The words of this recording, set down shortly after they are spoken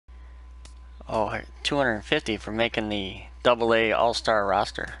Oh, 250 for making the AA All-Star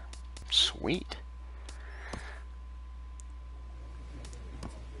roster. Sweet.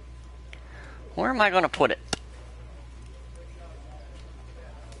 Where am I going to put it?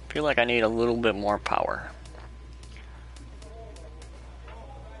 Feel like I need a little bit more power.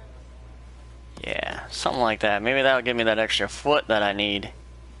 Yeah, something like that. Maybe that'll give me that extra foot that I need.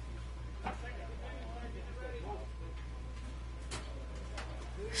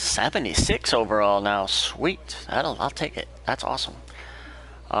 $76 overall now. Sweet. I'll take it. That's awesome.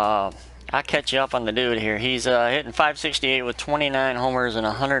 I'll catch you up on the dude here. He's hitting .568 with 29 homers and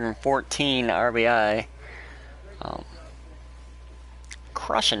 114 RBI.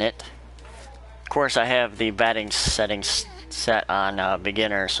 Crushing it. Of course, I have the batting settings set on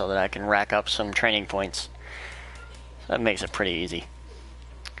beginner so that I can rack up some training points. So that makes it pretty easy.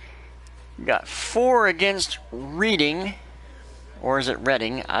 Got 4 against Reading. Or is it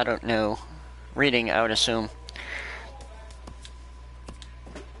Reading? I don't know. Reading, I would assume.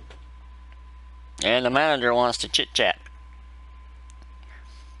 And the manager wants to chit-chat.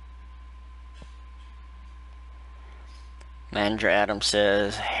 Manager Adam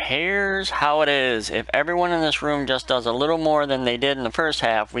says, here's how it is. If everyone in this room just does a little more than they did in the first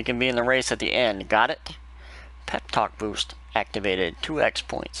half, we can be in the race at the end. Got it? Pep Talk boost activated. 2x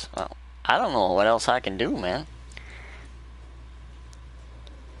points. Well, I don't know what else I can do, man.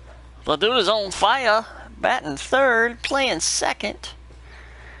 The dude is on fire. Batting third, playing second.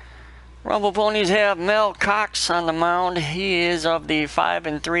 Rumble Ponies have Mel Cox on the mound. He is of the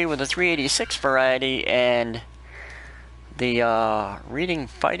 5-3 with a 386 variety, and the Reading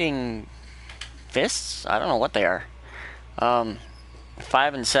Fighting Fists? I don't know what they are.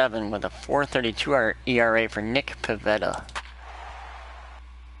 5-7 with a 4.32 ERA for Nick Pivetta.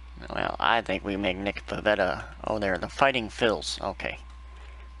 Well, I think we make Nick Pivetta. Oh, they're the Fighting Phils. Okay.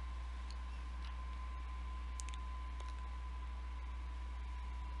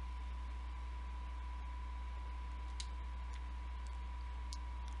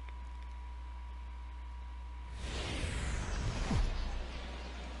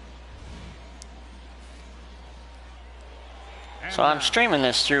 So I'm streaming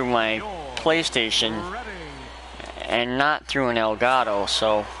this through my PlayStation and not through an Elgato,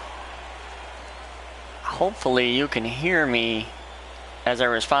 so hopefully you can hear me as I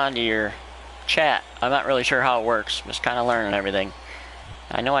respond to your chat. I'm not really sure how it works, just kind of learning everything.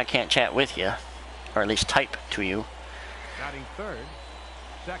 I know I can't chat with you, or at least type to you.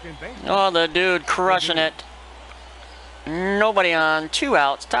 Oh, the dude crushing it. Nobody on, 2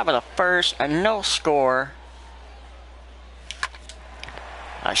 outs, top of the first, and no score.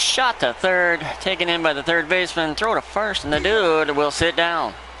 A shot to third, taken in by the third baseman, throw to first, and the dude will sit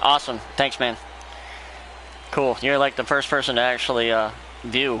down. Awesome. Thanks, man. Cool. You're like the first person to actually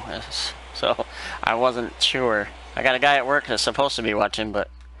view, so I wasn't sure. I got a guy at work that's supposed to be watching, but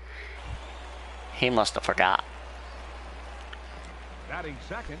he must have forgot. Batting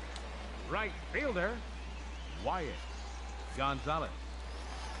second, right fielder, Wyatt Gonzalez.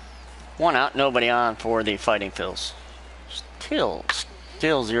 1 out, nobody on for the Fighting Phils. Still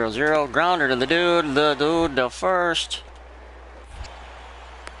 0-0. Grounder to the dude to first.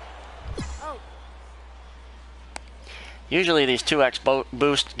 Usually these 2x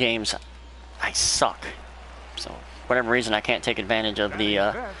boost games, I suck. So, for whatever reason, I can't take advantage of the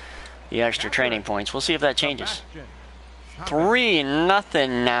extra training points. We'll see if that changes.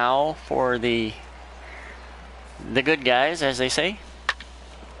 3-0 now for the good guys, as they say.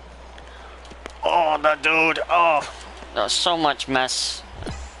 Oh, the dude. Oh, there's so much mess.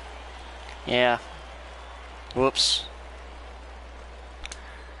 Yeah. Whoops.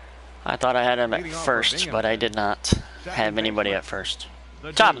 I thought I had him at first, but I did not have anybody at first.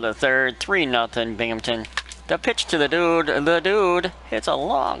 Top of the third, 3-0 Binghamton. The pitch to the dude. The dude hits a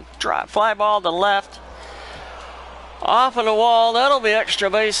long drop fly ball to left. Off of the wall. That'll be extra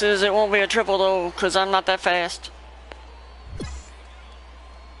bases. It won't be a triple though, because I'm not that fast.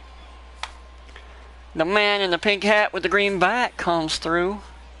 The man in the pink hat with the green bat comes through.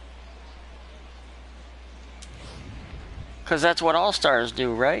 Because that's what All-Stars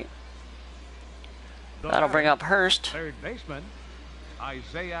do, right? That'll bring up Hurst. Third baseman,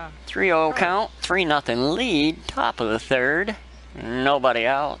 Isaiah. 3-0 count. 3-0 lead. Top of the third. Nobody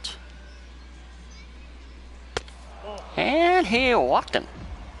out. And he walked him.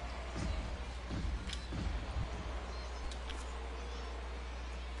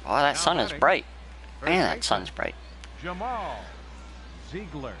 Oh, that sun is bright. Man, that sun's bright. Jamal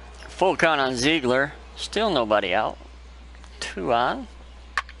Ziegler. Full count on Ziegler. Still nobody out. 2 on.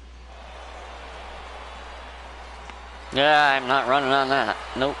 Yeah, I'm not running on that.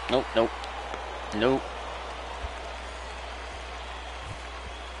 Nope, nope, nope. Nope.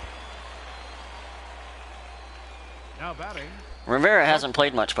 Now batting. Rivera hasn't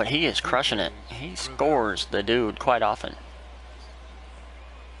played much, but he is crushing it. He scores the dude quite often.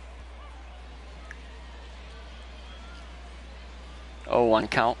 Oh, 1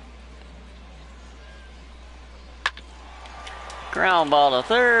 count. Ground ball to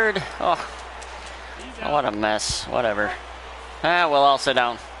third. Oh, what a mess. Whatever. Ah, well, I'll sit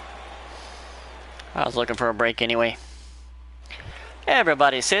down. I was looking for a break anyway.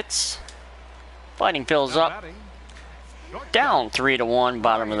 Everybody sits. Fighting Phil's Now up. batting. Down 3-1,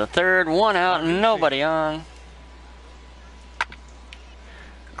 bottom of the third. 1 out, nobody on.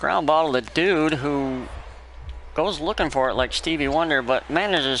 Ground ball to the dude who goes looking for it like Stevie Wonder, but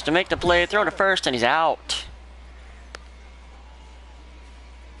manages to make the play, throw to first, and he's out.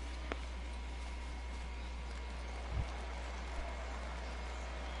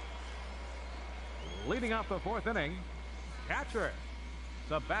 Leading off the 4th inning, catcher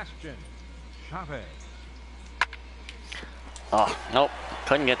Sebastian Chavez. Oh, nope.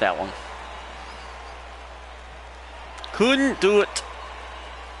 Couldn't get that one. Couldn't do it.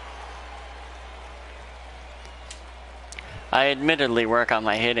 I admittedly work on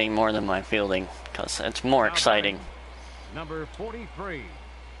my hitting more than my fielding because it's more exciting. Number 43.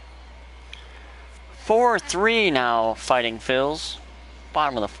 4-3 now, Fighting Phils.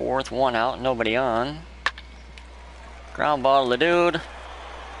 Bottom of the 4th, 1 out, nobody on. Ground ball to the dude.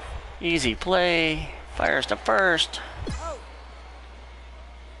 Easy play. Fires to first.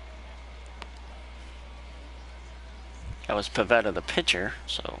 That was Pavetta, the pitcher,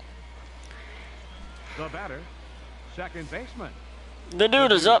 so. The batter, second baseman. The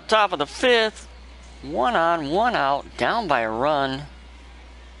dude is up top of the 5th. 1 on, 1 out, down by a run.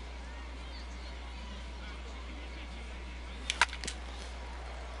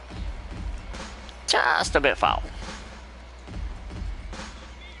 Just a bit foul.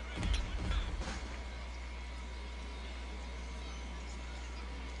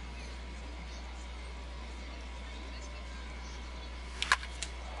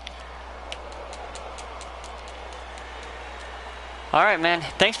 All right, man.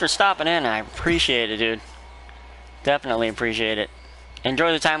 Thanks for stopping in. I appreciate it, dude. Definitely appreciate it.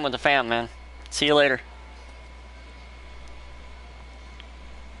 Enjoy the time with the fam, man. See you later.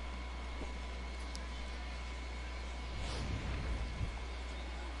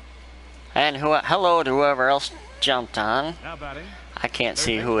 And hello to whoever else jumped on. Now batting. I can't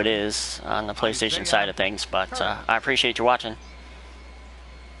see who it is on the PlayStation side of things, but I appreciate you watching.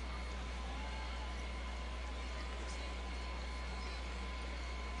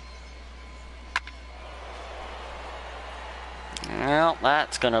 Well,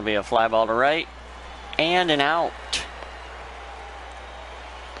 that's going to be a fly ball to right. And an out.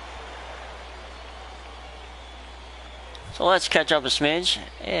 So let's catch up a smidge.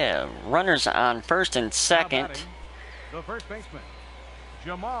 Yeah, runners on first and second. The first baseman,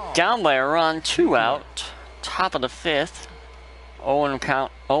 Jamal. Down by a run, 2 out. Top of the 5th. 0-1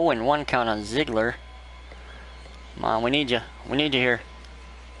 count on Ziegler. Come on, we need you. We need you here.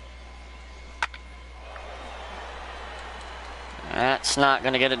 That's not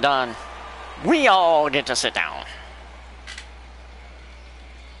going to get it done. We all get to sit down.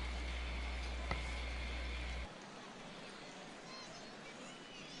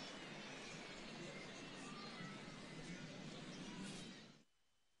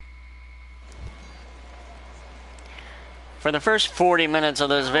 For the first 40 minutes of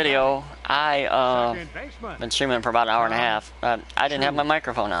this video, I been streaming for about an hour and a half. I didn't have my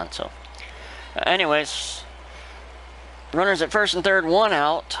microphone on, so. Anyways, runners at first and third, 1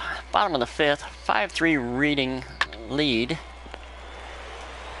 out. Bottom of the 5th, 5-3 reading lead.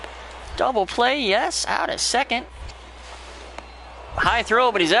 Double play, yes, out at second. High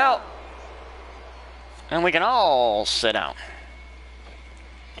throw, but he's out. And we can all sit down.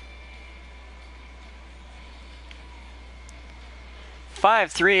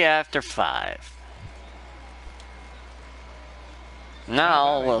 5-3 after 5.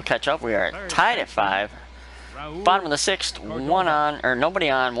 Now we'll catch up. We are tied at 5. Bottom of the 6th, 1 on, or nobody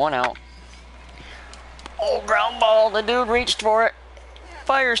on, 1 out. Oh, ground ball. The dude reached for it.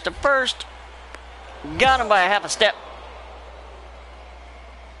 Fires to first. Got him by a half a step.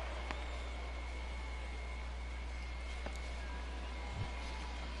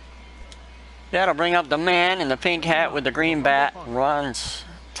 That'll bring up the man in the pink hat with the green bat. Runs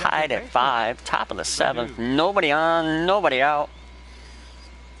tied at 5. Top of the 7th. Nobody on, nobody out.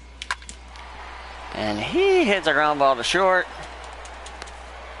 And he hits a ground ball to short.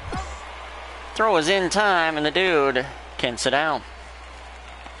 Throw is in time, and the dude can sit down.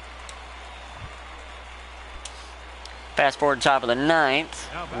 Fast forward top of the ninth.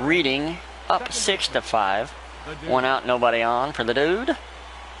 Reading up 6-5. One out, nobody on for the dude.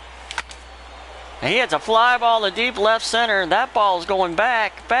 He hits a fly ball to deep left center. That ball's going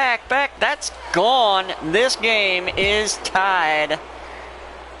back, back, back. That's gone. This game is tied.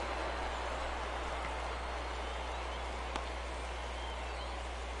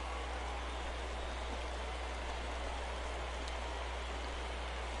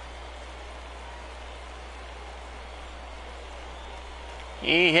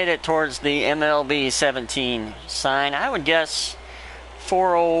 He hit it towards the MLB 17 sign. I would guess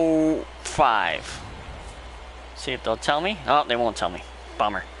 405. See if they'll tell me. Oh, they won't tell me.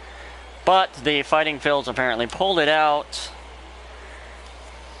 Bummer. But the Fighting Phils apparently pulled it out.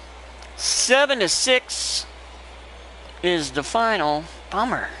 7-6 is the final.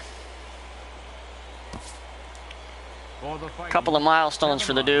 Bummer. Couple of milestones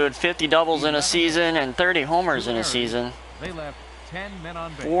for the dude. 50 doubles in a season and 30 homers in a season. They left 10 men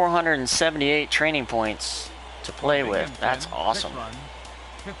on base. 478 training points to play with. That's awesome.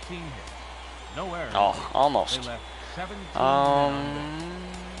 15 hits. No errors. Oh, almost. They left 17 men on base.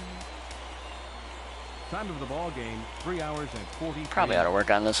 Time of the ball game, 3 hours and 40. Probably ought to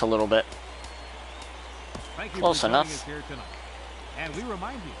work on this a little bit. Thank you Close for joining enough. us here tonight. And we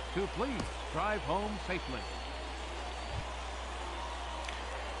remind you to please drive home safely.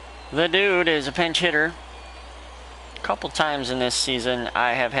 The dude is a pinch hitter. A couple times in this season,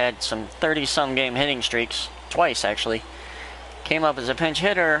 I have had some 30-some game hitting streaks. Twice, actually. Came up as a pinch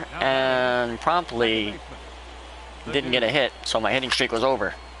hitter and promptly didn't get a hit, so my hitting streak was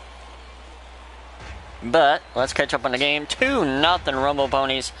over. But let's catch up on the game. 2-0 Rumble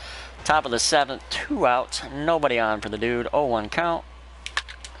Ponies. Top of the 7th, 2 outs, nobody on for the dude. 0-1 count.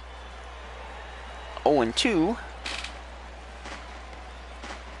 0-2.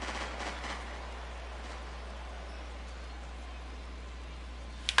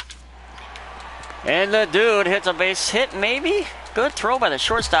 And the dude hits a base hit, maybe? Good throw by the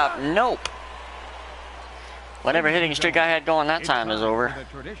shortstop. Nope. Whatever hitting streak I had going that time is over.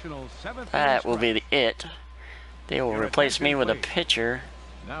 That will be it. They will replace me with a pitcher.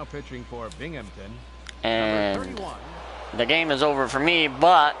 Now pitching for Binghamton. And the game is over for me,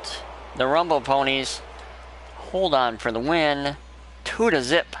 but the Rumble Ponies hold on for the win.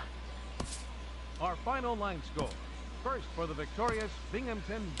 2-0. Our final line score. First for the victorious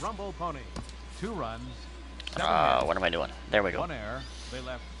Binghamton Rumble Ponies. 2 runs. 7 hits, What am I doing? There we go. 1 error. They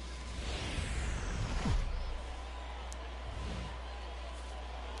left.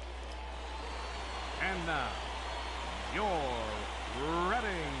 And now, your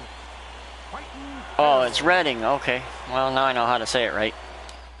Reading Fighting. Oh, it's Reading. Okay. Well, now I know how to say it right.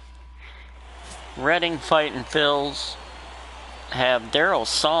 Reading Fighting Phils have Daryl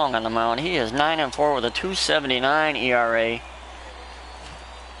Song on the mound. He is 9-4 with a 2.79 ERA.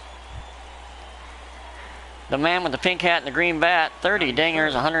 The man with the pink hat and the green bat, 30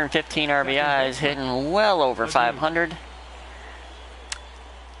 dingers, 115 RBIs, hitting well over 500.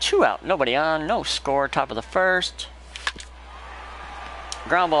 2 out, nobody on, no score, top of the 1st.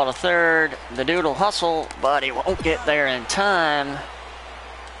 Ground ball to 3rd. The dude will hustle, but he won't get there in time.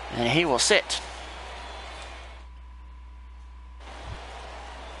 And he will sit.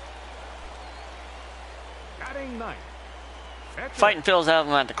 Batting ninth. Fighting Phils have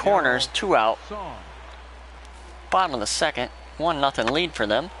them at the corners, 2 out. Song. Bottom of the 2nd, 1-0 lead for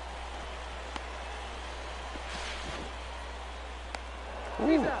them.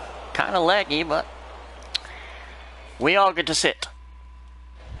 Kind of leggy, but we all get to sit.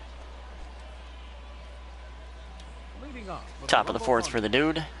 Leading off with Top of the 4th for the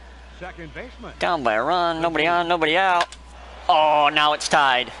dude. second baseman. Down by a run, nobody on, nobody out. Oh, now it's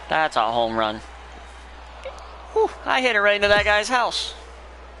tied. That's a home run. Whew, I hit it right into that guy's house.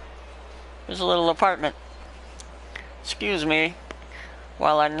 There's a little apartment. Excuse me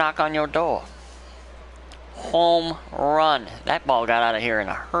while I knock on your door. Home run. That ball got out of here in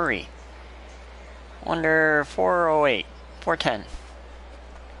a hurry. Wonder 408, 410,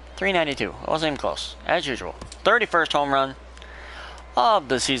 392. I wasn't even close, as usual. 31st home run of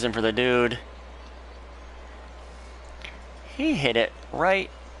the season for the dude. He hit it right.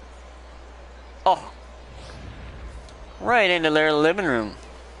 Oh. Right into their living room.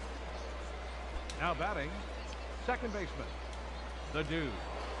 Now batting, second baseman, the dude.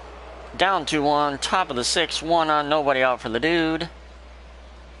 Down 2-1, top of the 6th, 1 on, nobody out for the dude.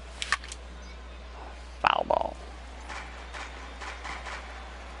 Foul ball.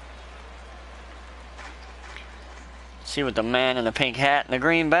 See what the man in the pink hat and the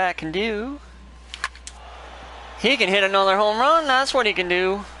green bat can do. He can hit another home run, that's what he can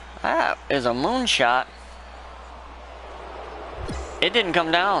do. That is a moonshot. It didn't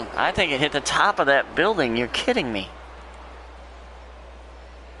come down. I think it hit the top of that building. You're kidding me.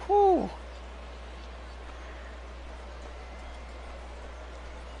 Whew.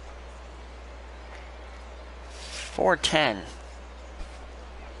 .410.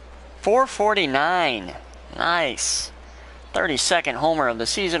 449. Nice. 32nd homer of the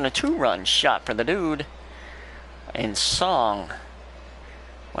season. A 2-run shot for the dude. In song.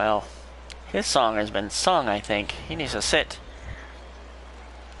 Well, his song has been sung, I think. He needs to sit.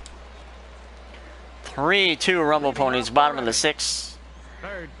 3-2 Rumble Ponies, bottom of the 6th.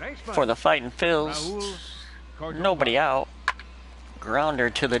 For the Fightin' Phils. Nobody out. Grounder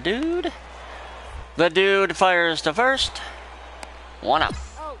to the dude. The dude fires to first. 1 out.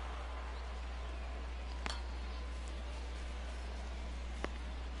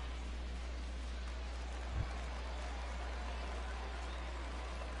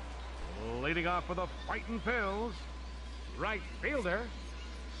 Leading off for the Fightin' Phils, right fielder,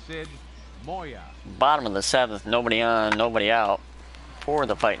 Sid Moya. Bottom of the 7th, nobody on, nobody out. For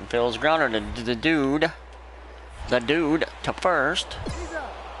the Fightin' Phils, grounder to the dude. The dude to first.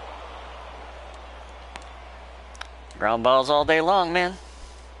 Ground balls all day long, man.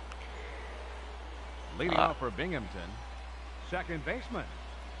 Leading off for Binghamton, second baseman,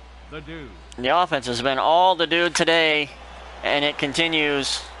 the dude. The offense has been all the dude today, and it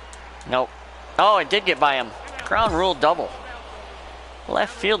continues. Nope. Oh, it did get by him. Ground rule double.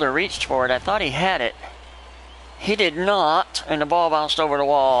 Left fielder reached for it. I thought he had it. He did not, and the ball bounced over the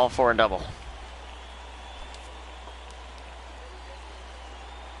wall for a double.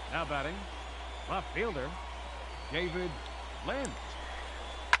 Now batting, left fielder, David Lent.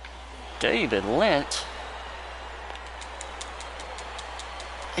 David Lent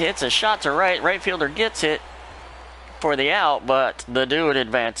hits a shot to right. Right fielder gets it for the out, but the dude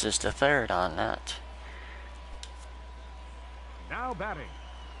advances to third on that. Now batting,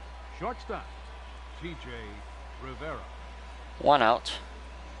 shortstop, TJ Rivera. 1 out.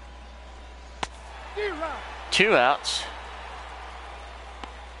 2 outs.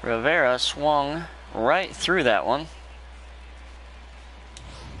 Rivera swung right through that one.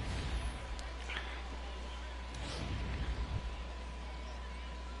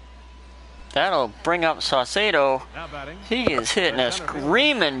 That'll bring up Saucedo. He is hitting a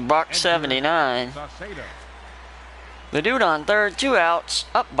screaming .179. The dude on third, 2 outs,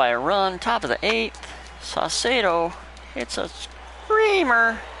 up by a run, top of the 8th. Saucedo hits a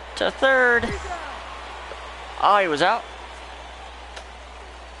screamer to third. Oh, he was out.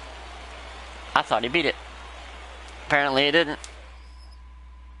 I thought he beat it. Apparently he didn't.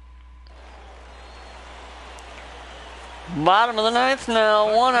 Bottom of the 9th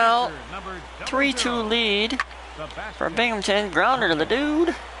now, 1 out. 3-2 lead for Binghamton. Grounder to the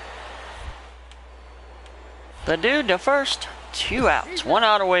dude. The dude to first. 2 outs. 1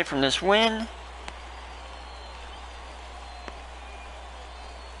 out away from this win.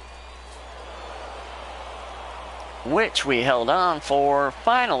 Which we held on for.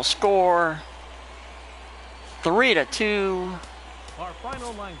 Final score 3-2. Our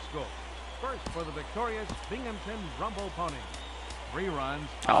final line score. First for the victorious Binghamton Rumble Ponies. 3 runs.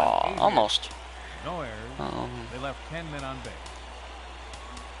 Oh, almost. No errors. They left 10 men on base.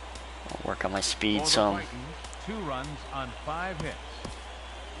 I'll work on my speed For the some. Titans, 2 runs on 5 hits.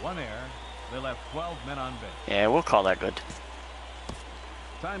 1 error. They left 12 men on base. Yeah, we'll call that good.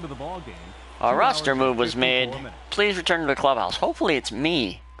 Time to the ball game. A roster move was made. Please return to the clubhouse. Hopefully it's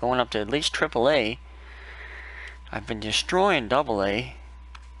me going up to at least AAA. I've been destroying AA.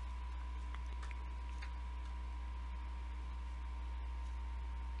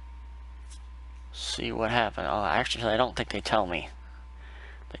 See what happened. Oh, actually, I don't think they tell me.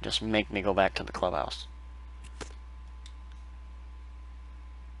 They just make me go back to the clubhouse.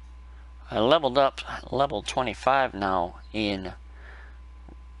 I leveled up, level 25 now in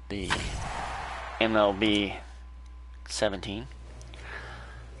the MLB 17.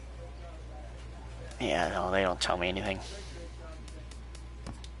 Yeah, no, they don't tell me anything.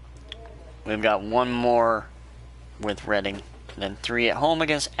 We've got 1 more with Reading, then 3 at home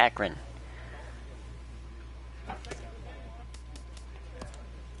against Akron.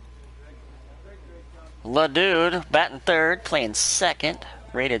 LaDude batting third, playing second,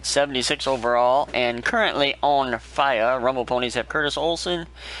 rated 76 overall, and currently on fire. Rumble Ponies have Curtis Olson.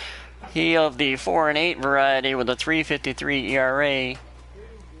 He of the 4-8 variety with a 3.53 ERA.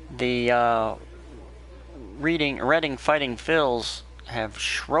 The Reading Fighting Phils have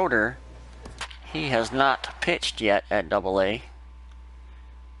Schroeder. He has not pitched yet at AA.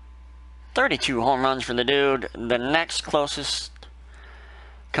 32 home runs for the dude. The next closest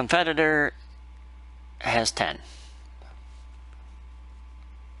competitor has 10.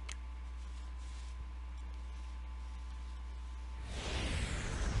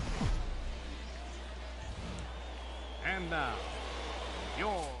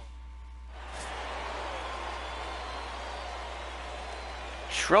 Your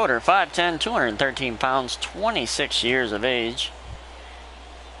Schroeder, 5'10", 213 pounds, 26 years of age.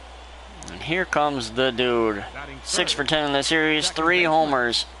 And here comes the dude. 6 for 10 in the series, 3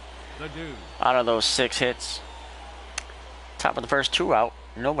 homers the dude. out of those 6 hits. Top of the first, 2 out.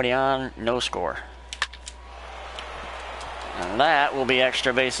 Nobody on, no score. And that will be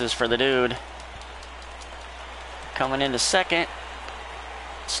extra bases for the dude. Coming into second.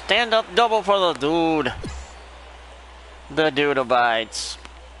 Stand up double for the dude. The dude abides.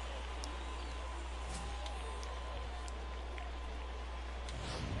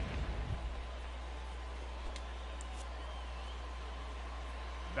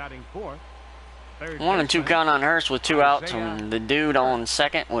 Batting fourth. 1 and 2 count on Hurst with 2 outs, and the dude on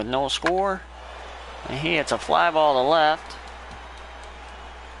second with no score. And he hits a fly ball to left.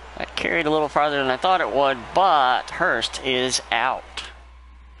 That carried a little farther than I thought it would, but Hurst is out.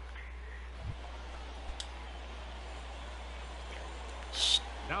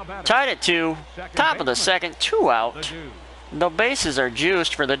 Now batting. Tied at 2, top of the second, 2 out. The bases are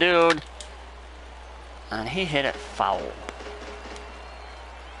juiced for the dude, and he hit it foul.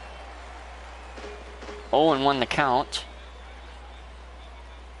 0-1 the count.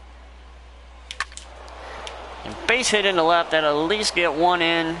 And base hit into left, that'll at least get 1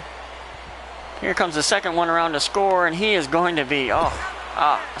 in. Here comes the second one around to score, and he is going to be,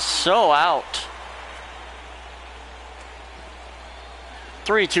 so out.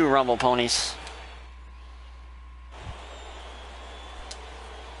 3-2 Rumble Ponies.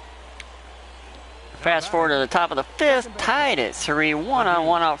 Fast forward to the top of the 5th, tied at 3, 1 on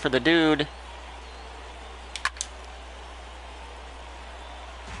 1 out for the dude.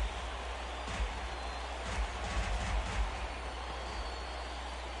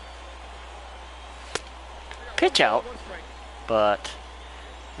 Pitch out, but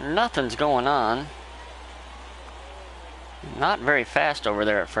nothing's going on. Not very fast over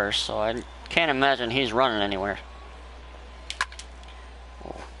there at first, so I can't imagine he's running anywhere.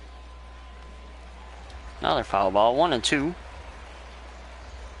 Oh. Another foul ball, 1 and 2.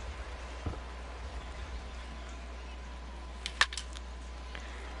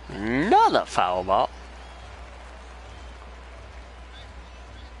 Another foul ball.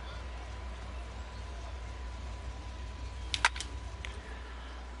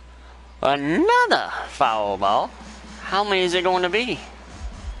 Another foul ball. How many is it going to be?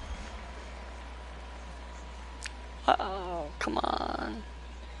 Oh, come on.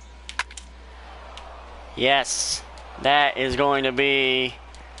 Yes, that is going to be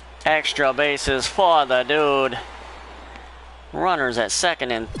extra bases for the dude. Runners at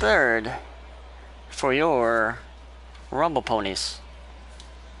second and third for your Rumble Ponies.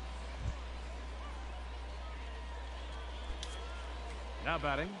 Now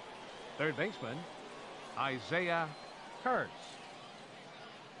batting, third baseman, Isaiah Hurst.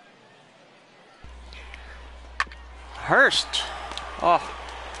 Hurst. Oh,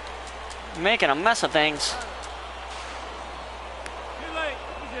 making a mess of things. Too late.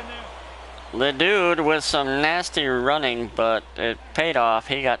 He's in there. The dude with some nasty running, but it paid off.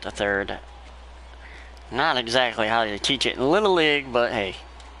 He got to third. Not exactly how you teach it in Little League, but hey.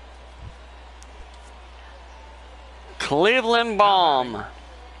 Cleveland Bomb.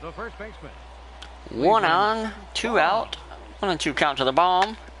 The first baseman. 1 on, 2 out. 1 and 2 count to the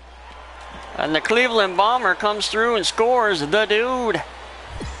bomb. And the Cleveland Bomber comes through and scores the dude.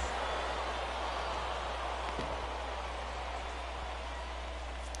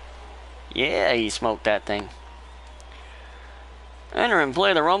 Yeah, he smoked that thing. Enter and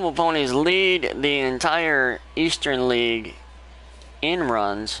play. The Rumble Ponies lead the entire Eastern League in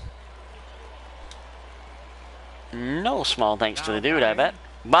runs. No small thanks to the dude, I bet.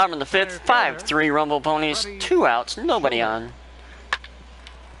 Bottom of the 5th, 5-3 Rumble Ponies, 2 outs, nobody on.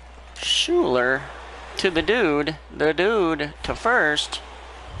 Schuler to the dude to first.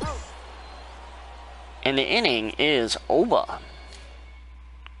 And the inning is over.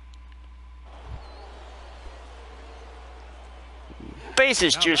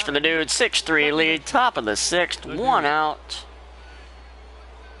 Bases juice for the dude, 6-3 lead, top of the 6th, 1 out.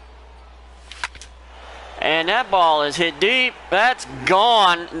 And that ball is hit deep. That's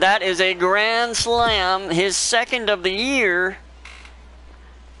gone. That is a grand slam. His second of the year.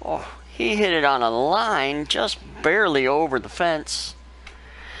 Oh, he hit it on a line just barely over the fence.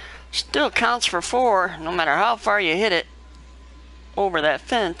 Still counts for 4, no matter how far you hit it over that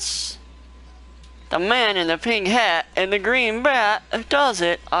fence. The man in the pink hat and the green bat does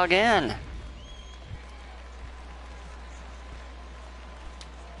it again.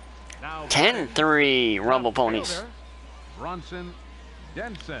 10-3 Rumble Ponies. Bronson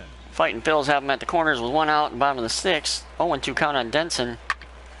Denson. Fighting Phils have him at the corners with 1 out and bottom of the 6th. 0-2 count on Denson.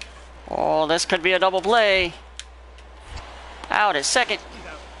 Oh, this could be a double play. Out at second.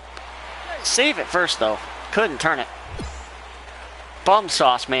 Save it first, though. Couldn't turn it. Bum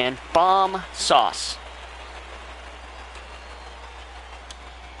sauce, man. Bum sauce.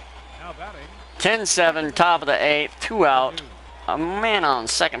 Now batting. 10-7, top of the 8th, 2 out. A man on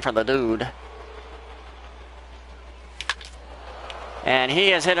second for the dude. And he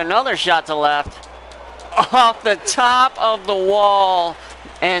has hit another shot to left. Off the top of the wall.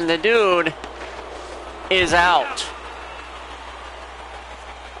 And the dude is out.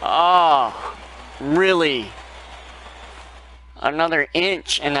 Oh, really? Another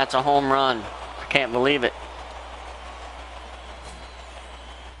inch, and that's a home run. I can't believe it.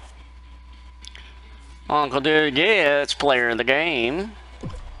 Uncledude gets player of the game.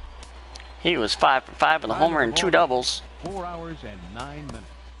 He was 5 for 5 with a homer and 2 doubles. 4 hours and 9 minutes.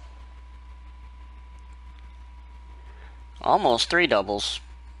 Almost 3 doubles.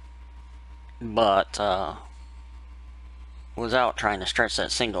 But was out trying to stretch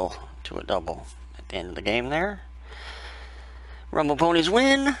that single to a double at the end of the game there. Rumble Ponies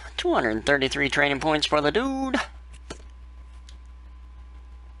win. 233 training points for the dude.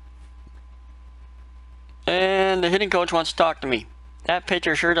 And the hitting coach wants to talk to me. That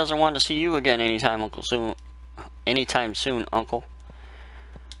pitcher sure doesn't want to see you again anytime soon, Uncle.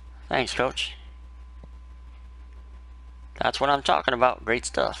 Thanks, Coach. That's what I'm talking about. Great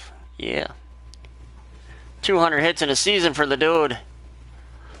stuff. Yeah. 200 hits in a season for the dude.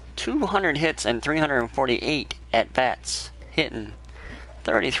 200 hits and 348 at-bats. Hitting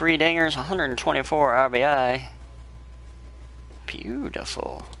 33 dingers, 124 RBI.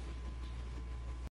 Beautiful.